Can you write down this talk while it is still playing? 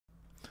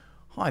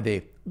Hi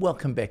there,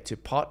 welcome back to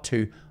part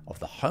 2 of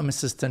the Home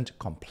Assistant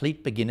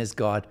Complete Beginner's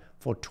Guide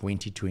for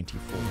 2024.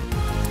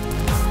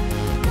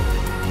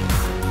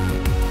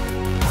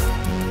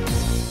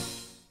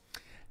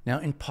 Now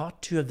in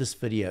part 2 of this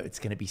video, it's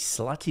going to be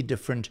slightly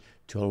different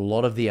to a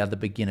lot of the other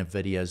beginner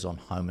videos on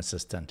Home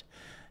Assistant.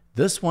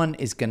 This one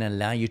is going to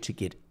allow you to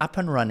get up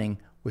and running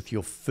with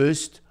your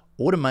first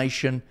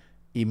automation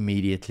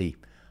immediately.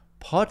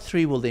 Part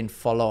 3 will then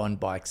follow on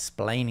by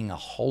explaining a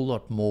whole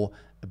lot more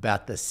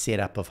about the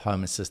setup of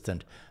Home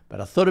Assistant,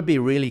 but I thought it'd be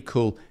really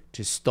cool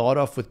to start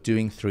off with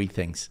doing 3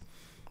 things.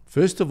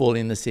 First of all,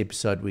 in this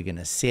episode, we're going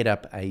to set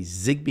up a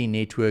zigbee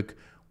network,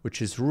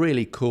 which is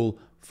really cool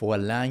for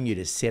allowing you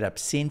to set up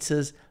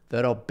sensors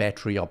that are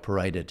battery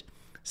operated,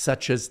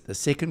 such as the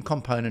second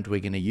component we're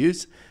going to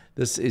use.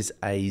 This is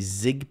a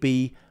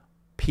zigbee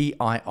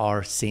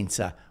PIR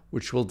sensor,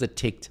 which will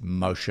detect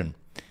motion.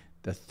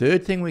 The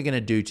third thing we're going to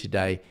do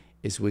today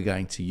is we're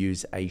going to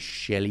use a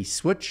Shelly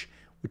switch,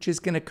 which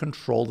is going to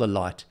control the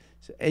light.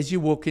 So as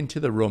you walk into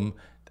the room,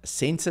 the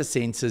sensor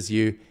senses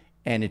you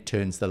and it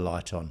turns the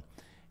light on.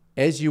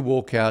 As you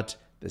walk out,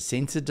 the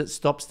sensor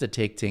stops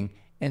detecting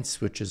and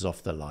switches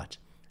off the light.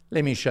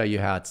 Let me show you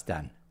how it's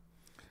done.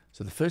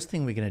 So the first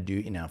thing we're going to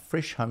do in our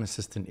fresh Home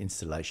Assistant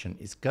installation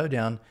is go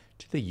down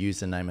to the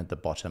username at the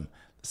bottom.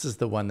 This is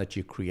the one that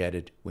you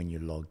created when you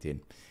logged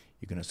in.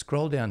 You're going to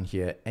scroll down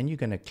here and you're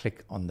going to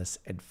click on this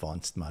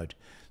advanced mode.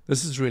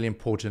 This is really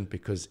important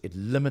because it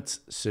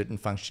limits certain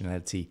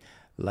functionality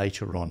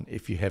later on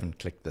if you haven't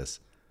clicked this.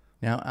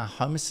 Now our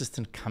Home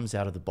Assistant comes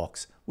out of the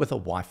box with a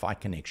Wi-Fi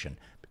connection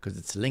because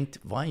it's linked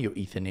via your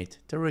Ethernet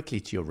directly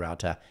to your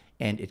router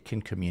and it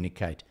can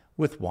communicate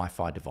with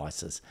Wi-Fi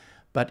devices.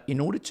 But in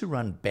order to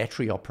run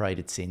battery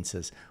operated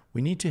sensors,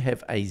 we need to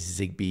have a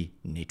Zigbee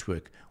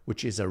network,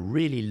 which is a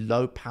really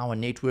low power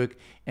network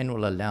and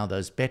will allow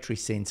those battery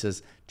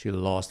sensors to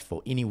last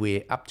for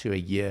anywhere up to a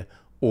year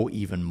or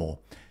even more.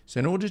 So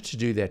in order to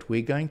do that,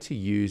 we're going to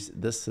use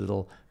this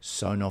little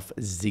Sonoff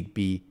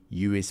Zigbee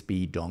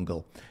USB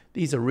dongle.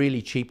 These are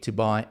really cheap to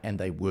buy and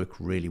they work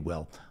really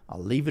well.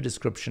 I'll leave a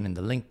description in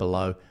the link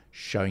below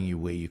showing you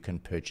where you can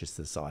purchase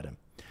this item.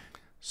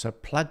 So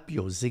plug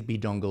your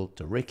Zigbee dongle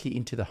directly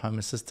into the Home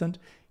Assistant.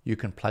 You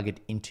can plug it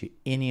into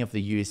any of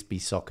the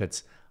USB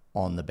sockets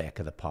on the back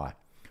of the Pi.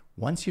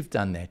 Once you've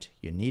done that,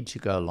 you need to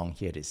go along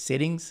here to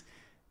Settings,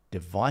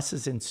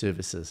 Devices and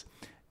Services.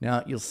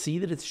 Now you'll see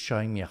that it's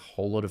showing me a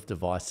whole lot of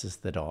devices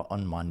that are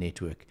on my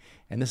network.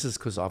 And this is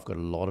because I've got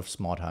a lot of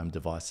smart home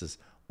devices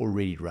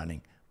already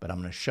running. But I'm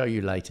going to show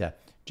you later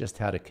just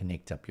how to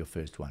connect up your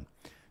first one.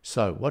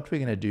 So what we're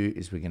going to do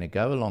is we're going to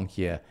go along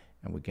here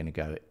and we're going to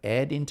go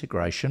Add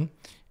Integration.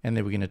 And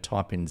then we're going to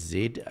type in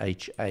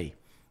ZHA,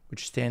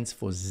 which stands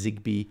for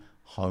Zigbee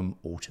Home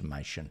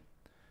Automation.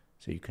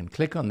 So you can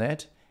click on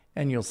that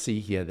and you'll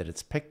see here that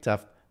it's picked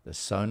up the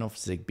Sonoff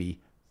Zigbee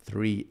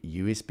 3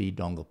 USB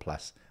Dongle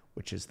Plus,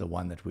 which is the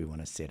one that we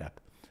want to set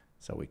up.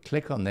 So we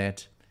click on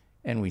that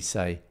and we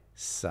say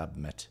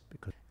Submit.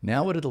 Because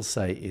now what it'll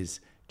say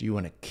is, do you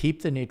want to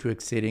keep the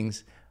network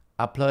settings,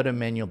 upload a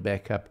manual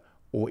backup,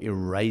 or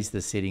erase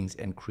the settings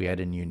and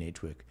create a new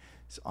network?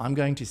 So I'm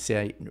going to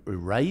say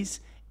erase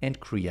and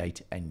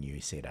create a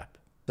new setup.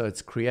 So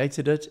it's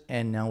created it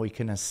and now we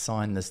can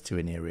assign this to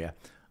an area.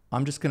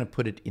 I'm just going to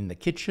put it in the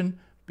kitchen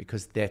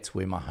because that's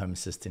where my Home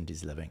Assistant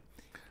is living.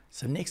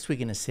 So next we're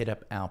going to set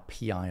up our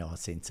PIR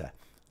sensor.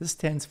 This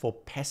stands for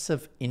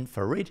Passive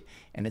Infrared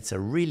and it's a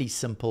really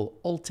simple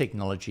old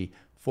technology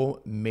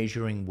for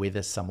measuring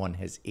whether someone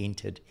has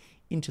entered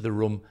into the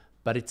room,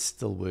 but it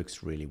still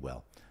works really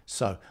well.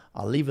 So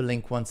I'll leave a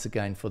link once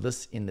again for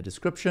this in the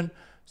description.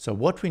 So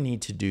what we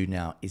need to do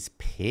now is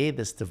pair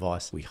this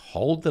device. We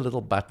hold the little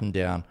button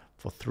down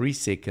for 3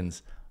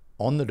 seconds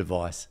on the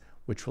device,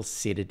 which will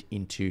set it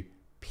into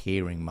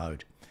pairing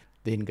mode.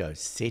 Then go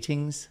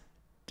Settings,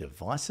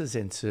 Devices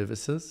and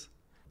Services,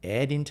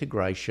 Add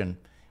Integration,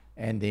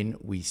 and then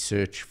we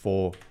search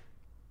for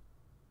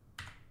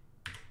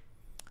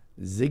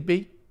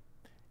Zigbee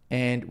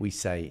and we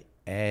say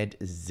Add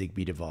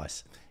Zigbee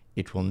Device.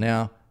 It will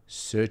now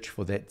search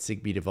for that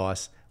Zigbee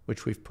device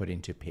which we've put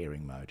into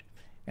pairing mode.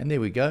 And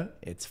there we go,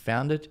 it's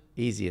found it,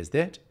 easy as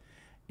that.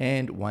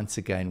 And once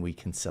again we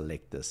can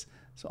select this.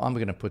 So I'm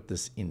going to put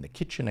this in the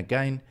kitchen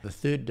again. The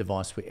third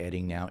device we're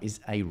adding now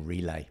is a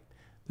relay.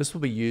 This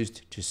will be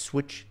used to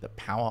switch the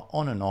power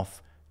on and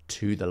off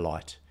to the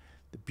light.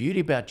 The beauty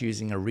about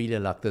using a relay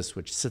like this,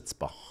 which sits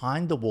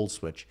behind the wall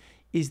switch,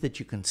 is that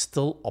you can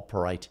still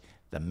operate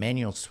the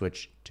manual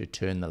switch to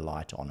turn the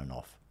light on and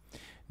off.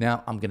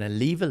 Now I'm going to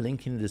leave a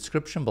link in the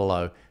description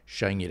below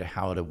showing you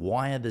how to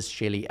wire this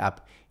Shelly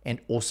up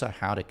and also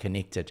how to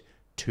connect it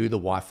to the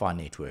Wi-Fi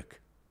network.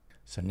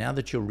 So now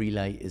that your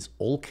relay is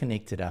all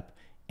connected up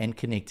and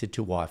connected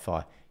to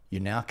Wi-Fi, you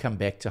now come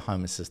back to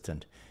Home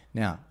Assistant.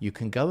 Now you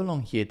can go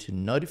along here to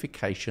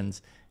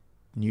Notifications,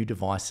 New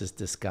Devices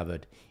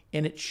Discovered,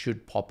 and it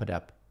should pop it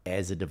up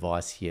as a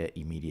device here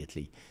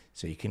immediately.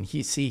 So you can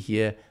see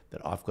here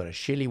that I've got a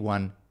Shelly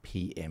 1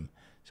 PM.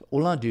 So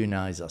all I do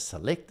now is I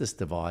select this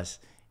device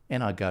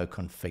and I go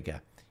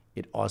Configure.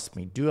 It asks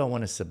me, do I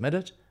want to submit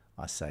it?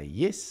 I say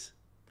yes.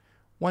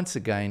 Once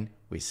again,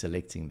 we're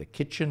selecting the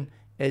kitchen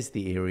as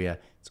the area.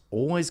 It's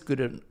always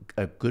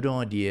a good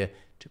idea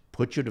to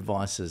put your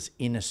devices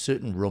in a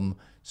certain room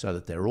so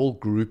that they're all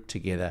grouped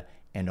together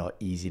and are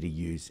easy to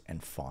use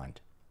and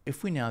find.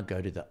 If we now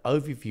go to the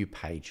overview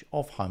page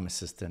of Home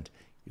Assistant,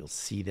 you'll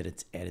see that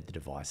it's added the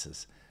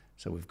devices.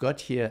 So we've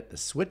got here the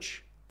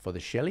switch for the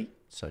Shelly,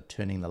 so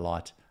turning the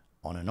light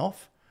on and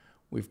off.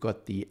 We've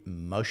got the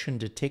motion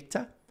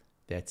detector.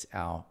 That's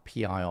our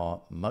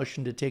PIR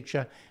motion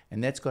detector,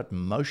 and that's got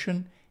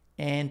motion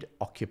and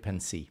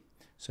occupancy.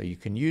 So you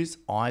can use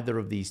either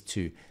of these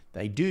two.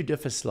 They do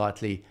differ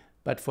slightly,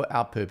 but for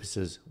our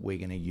purposes, we're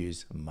going to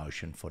use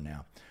motion for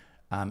now.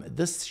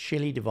 This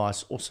Shelly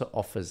device also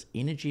offers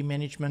energy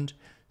management.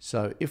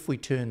 So if we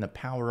turn the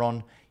power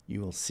on,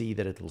 you will see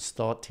that it will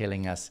start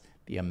telling us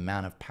the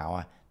amount of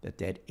power that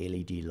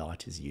LED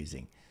light is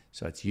using.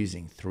 So it's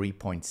using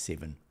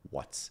 3.7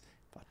 watts.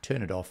 If I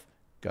turn it off,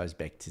 it goes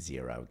back to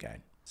 0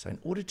 again. So in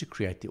order to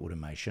create the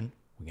automation,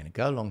 we're going to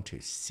go along to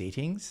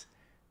Settings,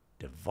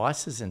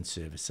 Devices and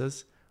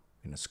Services.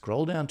 We're going to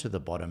scroll down to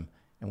the bottom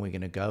and we're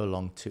going to go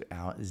along to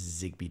our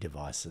Zigbee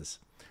devices.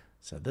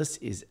 So this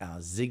is our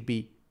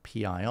Zigbee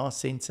PIR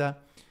sensor,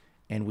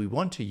 and we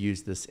want to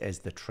use this as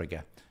the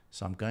trigger.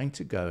 So I'm going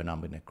to go and I'm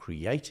going to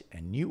create a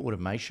new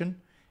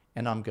automation,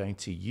 and I'm going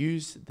to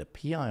use the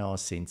PIR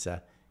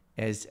sensor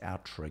as our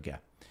trigger.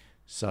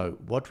 So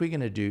what we're going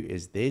to do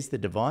is there's the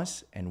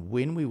device, and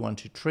when we want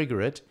to trigger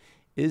it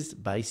is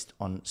based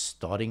on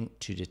starting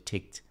to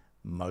detect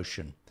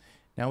motion.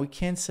 Now we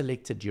can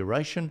select a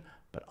duration,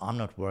 but I'm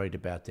not worried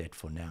about that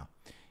for now.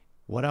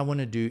 What I want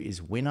to do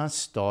is when I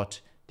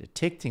start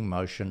detecting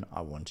motion,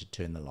 I want to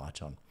turn the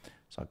light on.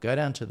 So I go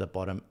down to the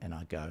bottom and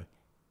I go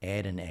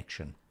add an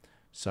action.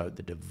 So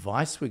the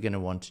device we're going to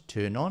want to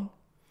turn on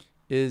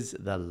is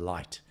the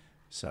light.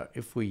 So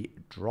if we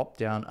drop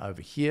down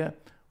over here,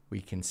 we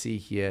can see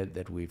here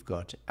that we've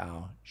got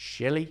our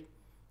Shelly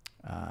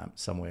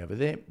somewhere over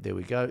there. There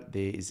we go.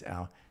 There is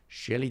our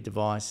Shelly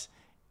device.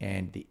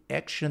 And the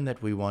action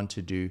that we want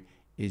to do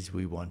is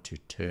we want to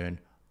turn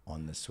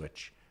on the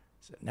switch.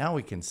 So now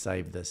we can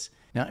save this.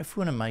 Now, if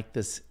we want to make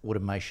this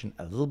automation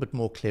a little bit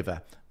more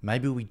clever,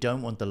 maybe we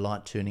don't want the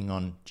light turning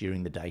on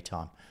during the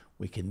daytime.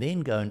 We can then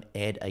go and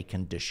add a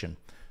condition.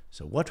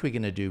 So what we're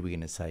going to do, we're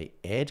going to say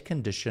add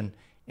condition,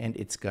 and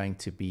it's going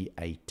to be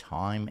a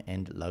time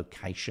and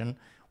location,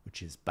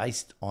 which is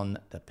based on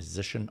the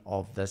position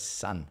of the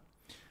sun.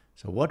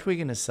 So what we're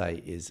going to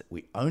say is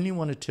we only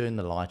want to turn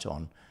the light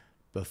on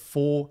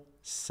before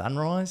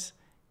sunrise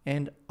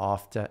and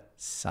after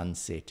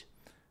sunset.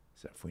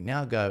 So if we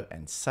now go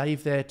and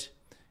save that,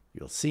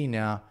 you'll see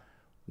now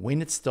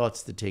when it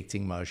starts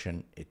detecting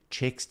motion, it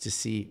checks to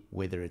see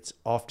whether it's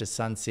after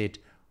sunset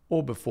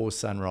or before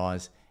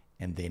sunrise,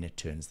 and then it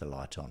turns the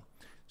light on.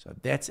 So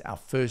that's our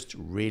first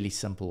really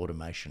simple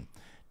automation.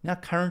 Now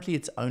currently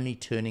it's only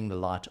turning the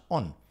light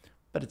on,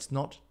 but it's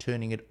not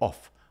turning it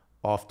off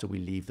after we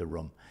leave the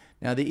room.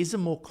 Now there is a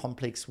more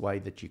complex way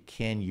that you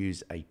can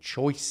use a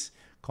choice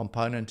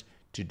component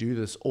to do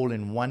this all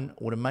in one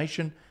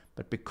automation,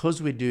 but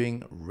because we're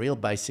doing real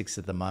basics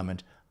at the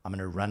moment, I'm going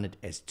to run it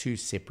as two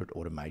separate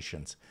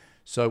automations.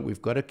 So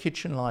we've got a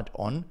kitchen light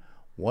on.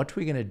 What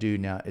we're going to do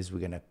now is we're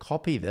going to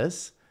copy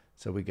this.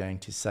 So we're going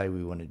to say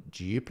we want to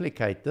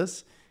duplicate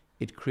this.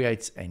 It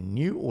creates a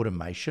new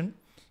automation.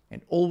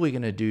 And all we're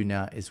going to do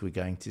now is we're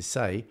going to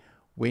say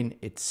when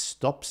it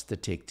stops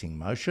detecting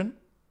motion,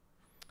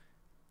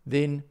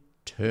 then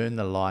turn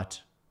the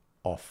light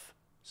off.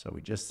 So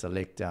we just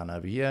select down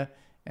over here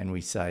and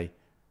we say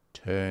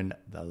turn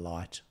the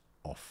light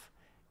off.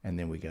 And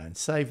then we go and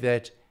save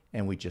that,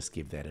 and we just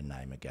give that a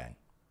name again.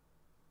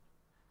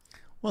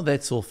 Well,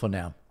 that's all for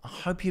now. I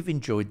hope you've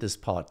enjoyed this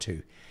part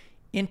 2.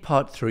 In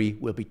part 3,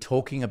 we'll be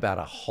talking about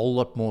a whole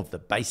lot more of the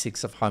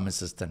basics of Home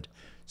Assistant.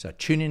 So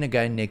tune in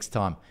again next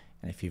time.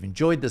 And if you've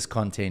enjoyed this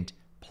content,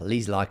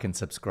 please like and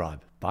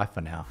subscribe. Bye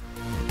for now.